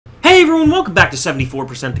everyone, welcome back to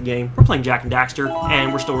 74% the Game. We're playing Jak and Daxter,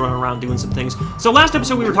 and we're still running around doing some things. So last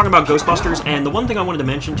episode we were talking about Ghostbusters, and the one thing I wanted to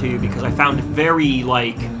mention to you, because I found it very,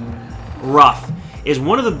 like, rough, is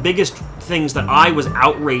one of the biggest things that I was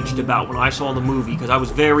outraged about when I saw the movie, because I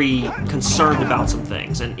was very concerned about some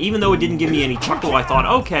things. And even though it didn't give me any chuckle, I thought,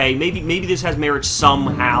 okay, maybe this has merit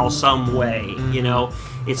somehow, some way, you know?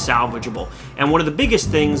 It's salvageable. And one of the biggest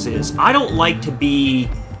things is, I don't like to be...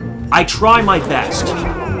 I try my best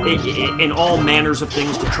in all manners of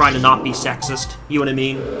things to try to not be sexist, you know what I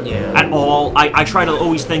mean? Yeah. At all. I try to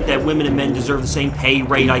always think that women and men deserve the same pay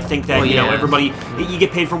rate. I think that, you know, everybody, you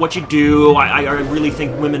get paid for what you do. I really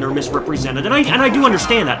think women are misrepresented. And I do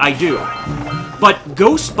understand that. I do. But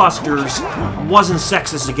Ghostbusters wasn't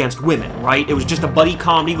sexist against women, right? It was just a buddy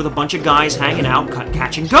comedy with a bunch of guys hanging out,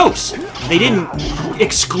 catching ghosts. They didn't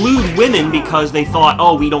exclude women because they thought,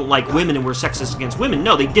 oh, we don't like women and we're sexist against women.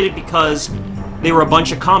 No, they did it because they were a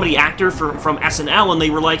bunch of comedy actors from SNL, and they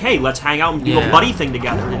were like, hey, let's hang out and do a buddy thing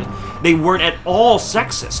together. And they weren't at all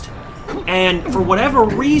sexist. And for whatever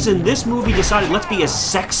reason, this movie decided, let's be as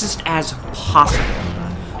sexist as possible.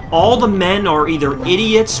 All the men are either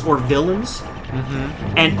idiots or villains.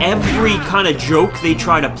 And every kind of joke they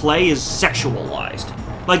try to play is sexualized.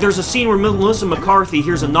 Like, there's a scene where Melissa McCarthy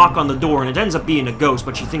hears a knock on the door, and it ends up being a ghost,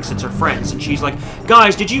 but she thinks it's her friends. And she's like,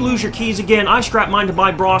 guys, did you lose your keys again? I strapped mine to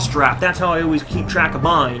my bra strap. That's how I always keep track of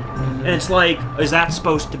mine. And it's like, is that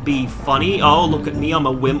supposed to be funny? Oh, look at me, I'm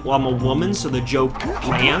a woman, so the joke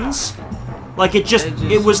lands? Like,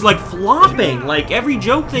 it was like flopping. Like, every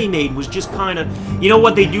joke they made was just kind of... You know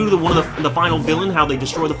what they do to one of the final villain? How they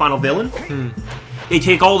destroy the final villain? They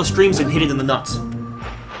take all the strings and hit it in the nuts.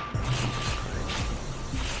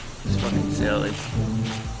 It's fucking silly.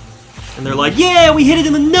 And they're like, yeah, we hit it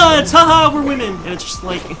in the nuts! Haha, we're women! And it's just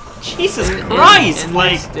like, Jesus Christ! In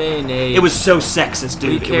like, this day and age, it was so sexist,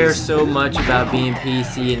 dude. We care so much about being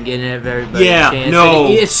PC and getting everybody a chance. No.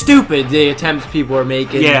 And it's stupid, the attempts people are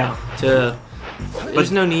making to...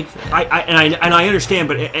 There's no need for that. I understand,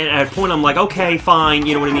 but at a point I'm like, okay, fine,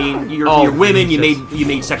 you know what I mean? You're women, you made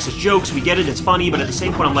sexist jokes, we get it, it's funny, but at the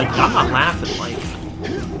same point I'm like, I'm not laughing, like...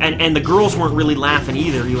 And the girls weren't really laughing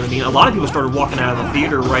either, you know what I mean? A lot of people started walking out of the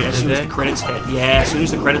theater right as soon as the credits hit. Yeah, as soon as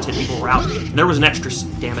the credits hit, people were out. And there was an extra...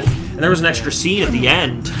 Damn it. And there was an extra scene at the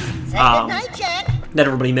end. That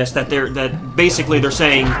everybody missed, that basically they're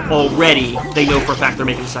saying already they know for a fact they're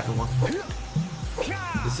making the second one.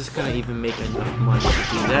 Is this gonna even make enough money to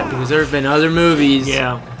do that? Because there have been other movies,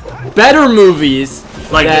 better movies,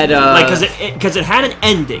 like that, because it had an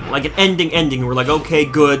ending, like an ending. We're like, okay,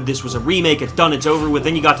 good, this was a remake, it's done, it's over with.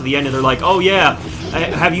 Then you got to the end, and they're like, oh yeah,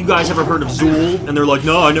 have you guys ever heard of Zool? And they're like,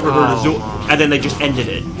 no, I never heard of Zool. And then they just ended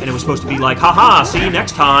it, and it was supposed to be like, haha, see,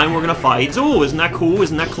 next time we're gonna fight Zool. Isn't that cool?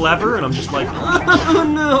 Isn't that clever? And I'm just like, oh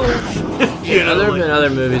no. There have been other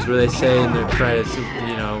movies where they say in their credits,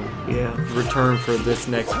 you know, return for this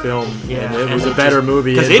next film. And it was a better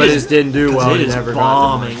movie, but it just didn't do well. It is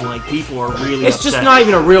bombing. Like, people are really It's upset. just not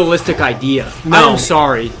even a realistic idea. No. I'm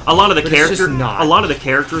sorry. A lot of the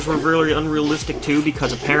characters were very unrealistic too,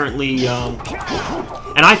 because apparently,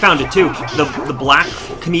 and I found it too. The black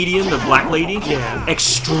comedian, the black lady,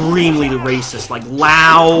 extremely racist, like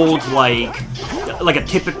loud, like a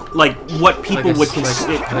typical, like what people would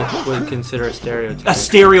consider a stereotype. A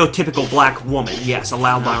stereotypical black woman. Yes, a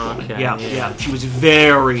loud black woman. Yeah. She was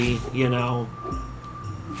very, you know.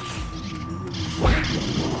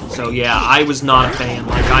 So yeah, I was not a fan.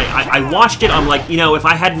 Like, I watched it, I'm like, you know, if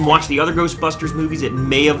I hadn't watched the other Ghostbusters movies, it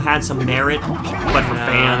may have had some merit, but for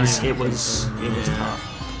fans, it was tough.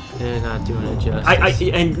 They're not doing it justice.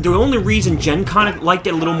 And the only reason Jen kind of liked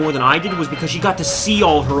it a little more than I did was because she got to see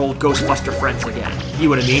all her old Ghostbuster friends again. You know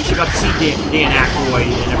what I mean? She got to see Dan Aykroyd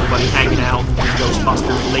and everybody hanging out and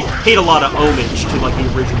Ghostbusters, and they paid a lot of homage to, like, the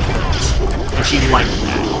original films. And she liked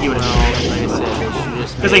that. You know what I mean? Like I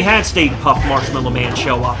said, because they had Stay Puft Marshmallow Man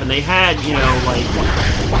show up, and they had, you know, like,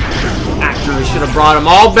 actors. Should have brought them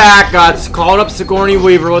all back. Called up Sigourney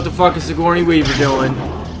Weaver. What the fuck is Sigourney Weaver doing?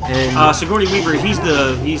 And Sigourney Weaver, he's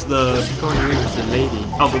the Sigourney Weaver's the lady.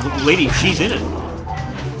 Oh, the lady, she's in it.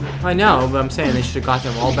 I know, but I'm saying they should have got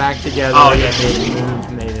them all back together. Oh yeah,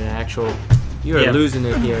 made an actual. You are losing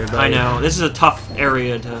it here, buddy. I know. This is a tough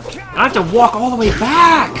area to. And I have to walk all the way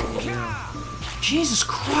back. Jesus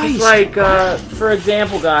Christ! It's like, for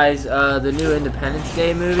example, guys, the new Independence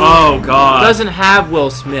Day movie. Oh God! Doesn't have Will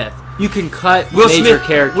Smith. You can cut major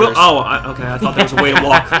characters. Okay. I thought there was a way to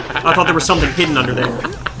walk. I thought there was something hidden under there.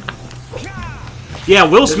 Yeah,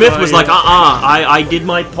 Will Smith was like, I did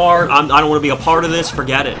my part. I don't want to be a part of this.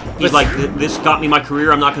 Forget it. He's like, this got me my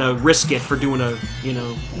career. I'm not going to risk it for doing a, you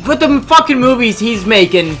know. But the fucking movies he's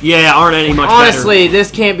making, yeah, aren't any much honestly, better.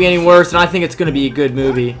 this can't be any worse, and I think it's going to be a good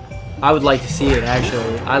movie. I would like to see it,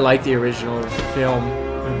 actually. I like the original film.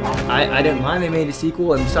 I didn't mind they made a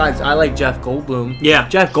sequel, and besides, I like Jeff Goldblum. Yeah.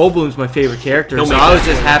 Jeff Goldblum's my favorite character, so I was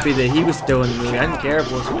just happy that he was still in the movie. I didn't care if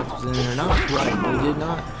Will Smith was in it or not. Right. He did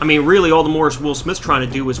not. I mean, really, all the more Will Smith's trying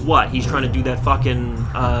to do is what? He's trying to do that fucking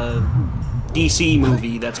DC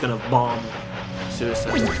movie that's going to bomb.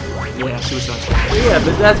 Suicide. Yeah, Suicide Squad. Yeah,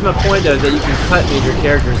 but that's my point, though, that you can cut major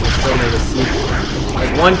characters and still make a sequel.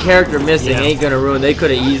 Like, one character missing ain't gonna ruin. They could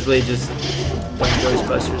have easily just done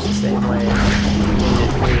Ghostbusters the same way.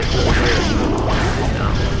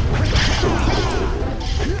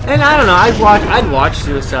 And I don't know, I'd watch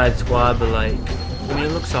Suicide Squad, but like, I mean,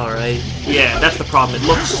 it looks alright. Yeah, that's the problem. It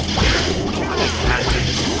looks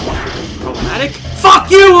problematic. Fuck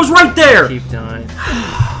you! It was right there. Keep dying.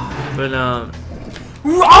 But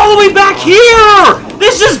all the way back here!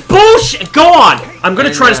 This is bullshit! Go on! I'm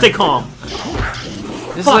gonna try to stay calm.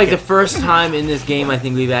 This is like the first time in this game I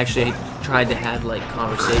think we've actually tried to have like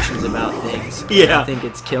conversations about things. Yeah. I think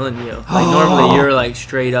it's killing you. Like normally you're like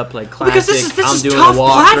straight up like classic. Because this I'm is doing tough a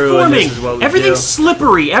walkthrough and platforming. this is what we Everything's do.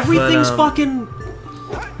 slippery. Everything's fucking...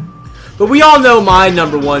 But we all know my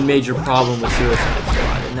 #1 major problem with Suicide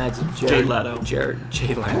Squad, and that's Jared Leto. Jared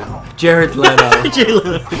Leto. Jared Leto.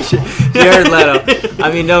 Jared Leto.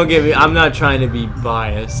 I mean, don't get me. I'm not trying to be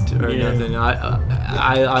biased or nothing.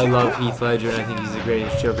 I love Heath Ledger, and I think he's the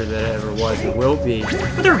greatest Joker that ever was and will be.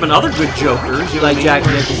 But there have been other good Jokers. Like Jack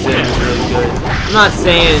Nicholson is really good. I'm not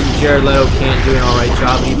saying Jared Leto can't do an alright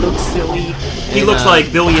job. He looks silly. He looks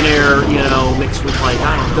like billionaire, you know, mixed with like,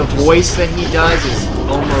 I don't know. The voice that he does is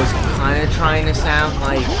almost kind of trying to sound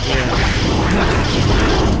like, you know,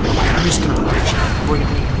 I'm just gonna bring it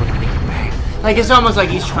back. Like, it's almost like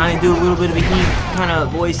he's trying to do a little bit of a Heath kind of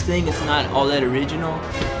voice thing. It's not all that original.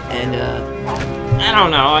 And, I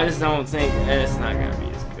don't know. I just don't think it's not gonna be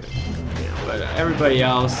as good. You know, but everybody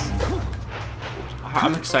else,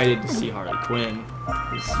 I'm excited to see Harley Quinn.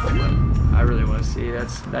 I really want to see.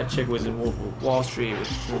 That chick was in Wolf of Wall Street with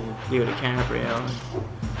Leo DiCaprio.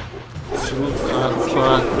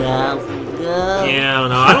 Yeah,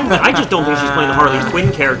 I don't know. I just don't think she's playing the Harley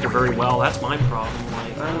Quinn character very well. That's my problem.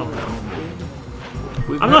 Like, I don't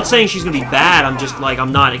know. I'm not saying she's gonna be bad. I'm just like,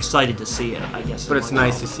 I'm not excited to see it, I guess. But it's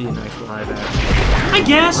nice to see a nice live action. I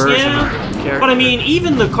guess, yeah. But I mean,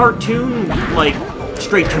 even the cartoon, like,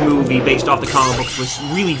 straight to movie based off the comic books was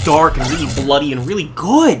really dark and really bloody and really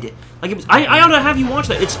good. Like, it was, I ought to have you watch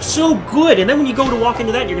that. It's so good. And then when you go to walk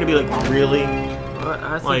into that, you're gonna be like, really? What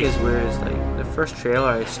I think is weird is like the first trailer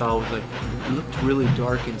I saw was like it looked really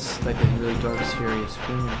dark and like a really dark, serious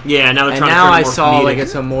film. Yeah, now they're trying and to now turn it I more saw comedic. like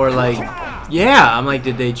it's a more like I'm like,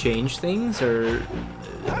 did they change things or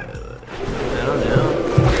I don't know.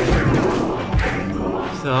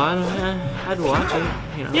 So I'd watch it.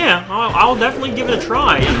 You know. Yeah, I'll definitely give it a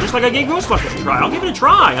try. And just like I gave Ghostbusters a try, I'll give it a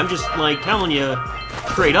try. I'm just like telling you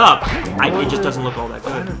straight up, it just doesn't look all that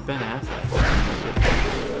good. I wonder if Ben Affleck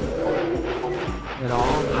at all.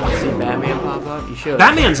 You don't see Batman pop up? You should.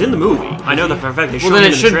 Batman's in the movie. I know that for a fact. They well, then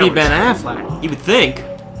it should be Ben Affleck. You would think.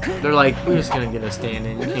 They're like, we're just gonna get a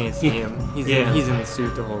stand-in. You can't see him. He's in the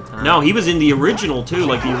suit the whole time. No, he was in the original too,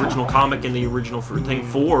 like the original comic and the original thing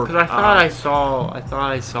 4. Because I thought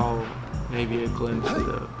I saw maybe a glimpse of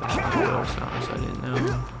the Batman or something, so I didn't know.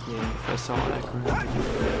 Yeah, if I saw that correctly.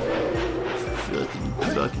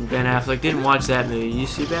 Fucking Ben Affleck. Didn't watch that movie. You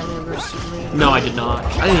see Batman vs Superman? No, I did not.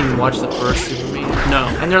 I didn't even watch the first Superman. No.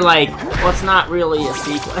 And they're like, well, it's not really a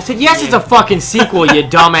sequel. I said, yes, it's a fucking sequel, you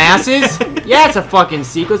dumbasses. Yeah, it's a fucking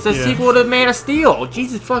sequel. It's a sequel to Man of Steel.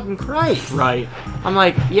 Jesus fucking Christ. Right. I'm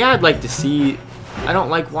like, yeah, I'd like to see. I don't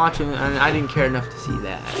like watching, and I didn't care enough to see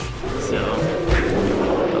that. So,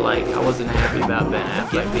 but like, I wasn't happy about Ben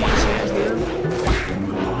Affleck being sad.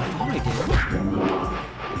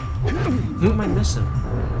 Who am I missing?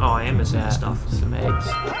 Oh, I am missing stuff. Some eggs.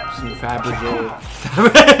 Some Fabergé.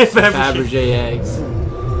 Fabergé eggs.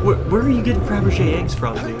 Where are you getting Fabergé eggs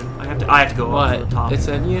from, dude? I have to go up to the top. It's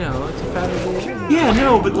a, it's a Fabergé. Yeah,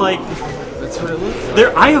 no, but like, that's what it looks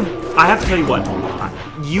like. I have to tell you what.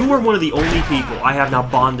 You are one of the only people I have now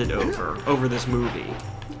bonded over this movie.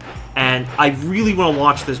 And I really want to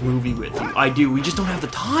watch this movie with you. I do. We just don't have the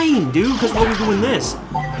time, dude, because we're doing this.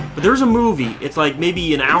 But there's a movie. It's like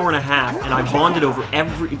maybe an hour and a half, and I bonded over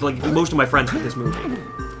most of my friends with this movie.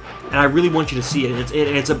 and I really want you to see it.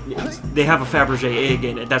 They have a Fabergé egg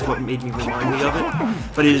in it. That's what made me remind me of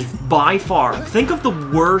it. But it is by far. Think of the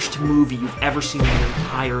worst movie you've ever seen in your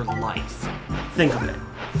entire life. Think of it.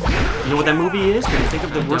 You know what that movie is? Can you think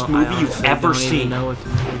of the worst movie you've ever seen?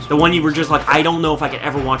 The one you were just like, I don't know if I could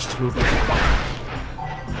ever watch this movie.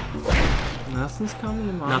 Nothing's coming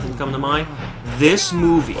to mind. Nothing's coming to mind. This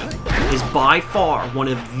movie is by far one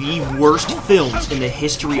of the worst films in the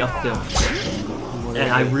history of films.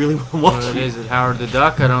 And I really want to watch it. Is it Howard the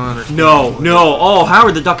Duck? I don't understand. No. Oh,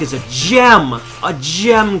 Howard the Duck is a gem. A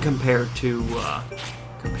gem compared to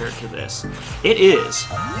this. It is.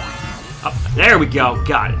 There we go.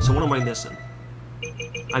 Got it. So what am I missing?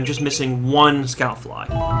 I'm just missing one Scoutfly.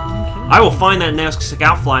 I will find that next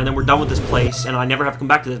Scoutfly, and then we're done with this place, and I never have to come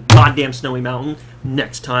back to this goddamn snowy mountain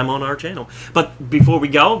next time on our channel. But before we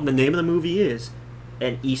go, the name of the movie is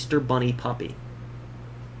An Easter Bunny Puppy.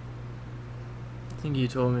 I think you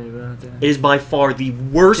told me about that. It is by far the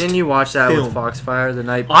worst. Didn't you watch that film. with Foxfire the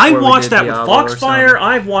night before? I watched that with Foxfire.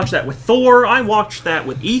 I've watched that with Thor. I watched that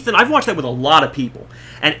with Ethan. I've watched that with a lot of people,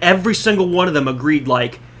 and every single one of them agreed.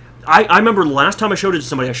 Like, I remember the last time I showed it to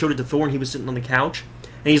somebody, I showed it to Thor, and he was sitting on the couch,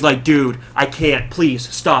 and he's like, "Dude, I can't. Please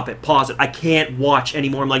stop it. Pause it. I can't watch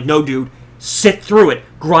anymore." I'm like, "No, dude. Sit through it.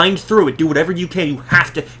 Grind through it. Do whatever you can. You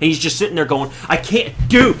have to." And he's just sitting there going, "I can't."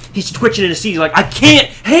 Dude, he's twitching in his seat. He's like, "I can't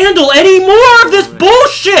handle any more of this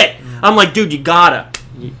bullshit." I'm like, "Dude, you gotta."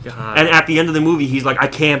 And at the end of the movie, he's like, I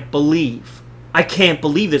can't believe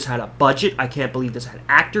this had a budget. I can't believe this had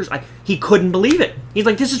actors. He couldn't believe it. He's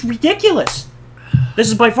like, "This is ridiculous. This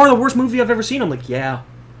is by far the worst movie I've ever seen." I'm like, "Yeah."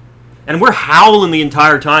 And we're howling the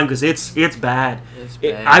entire time because it's bad. It's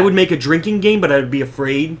bad. I would make a drinking game, but I'd be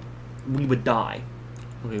afraid we would die.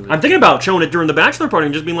 I'm thinking about showing it during the bachelor party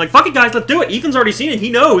and just being like, "Fuck it, guys, let's do it." Ethan's already seen it. He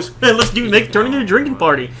knows. Let's turn it into a drinking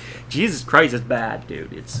party. Jesus Christ, it's bad,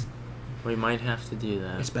 dude. We might have to do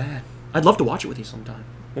that. It's bad. I'd love to watch it with you sometime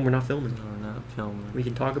when we're not filming. No, we're not filming. We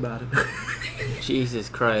can talk about it. Jesus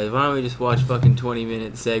Christ. Why don't we just watch fucking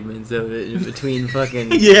 20-minute segments of it in between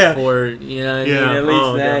fucking Yeah. four, you know what I mean? Yeah. At least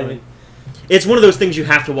Oh, that. God. It's one of those things you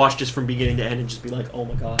have to watch just from beginning to end and just be like, "Oh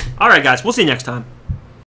my god." Alright, guys. We'll see you next time.